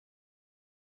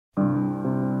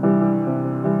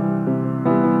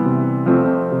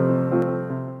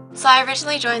So I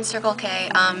originally joined Circle K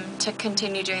to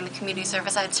continue doing the community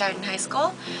service I'd started in high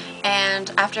school,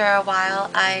 and after a while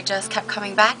I just kept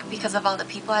coming back because of all the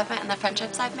people I've met and the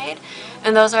friendships I've made,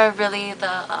 and those are really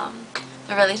the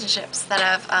relationships that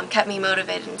have kept me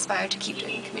motivated and inspired to keep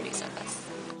doing community service.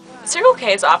 Circle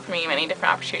K has offered me many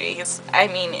different opportunities. I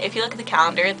mean, if you look at the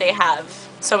calendar, they have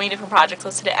so many different projects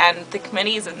listed, and the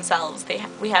committees themselves,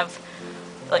 we have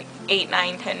like 8,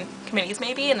 9, 10 committees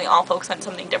maybe, and they all focus on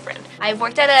something different. I've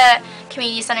worked at a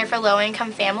community center for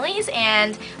low-income families,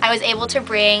 and I was able to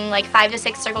bring like 5 to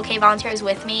 6 Circle K volunteers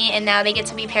with me, and now they get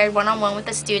to be paired one-on-one with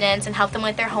the students and help them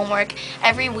with their homework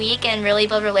every week and really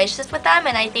build relationships with them,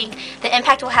 and I think the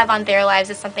impact we'll have on their lives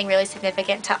is something really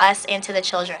significant to us and to the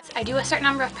children. I do a certain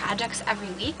number of projects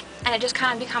every week, and it just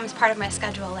kind of becomes part of my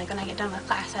schedule. Like when I get done with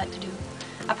class, I like to do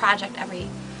a project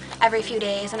every few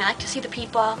days, and I like to see the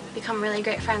people, become really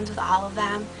great friends with all of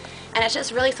them, and it's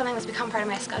just really something that's become part of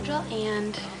my schedule,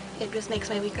 and it just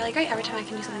makes my week really great every time I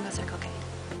can do something with Circle K.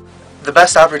 The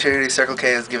best opportunity Circle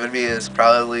K has given me is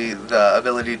probably the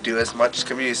ability to do as much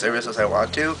community service as I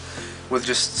want to. With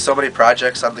just so many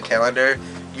projects on the calendar,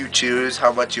 you choose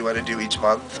how much you want to do each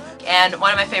month. And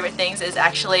one of my favorite things is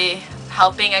actually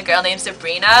helping a girl named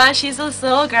Sabrina. She's this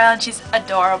little girl and she's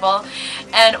adorable.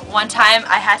 And one time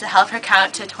I had to help her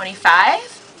count to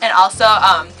 25 and also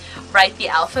write the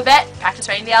alphabet, practice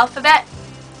writing the alphabet.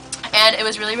 And it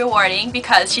was really rewarding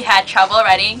because she had trouble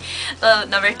writing the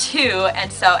number 2,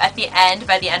 and so at the end,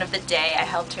 by the end of the day, I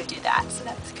helped her do that. So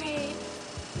that was great.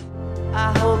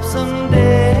 I hope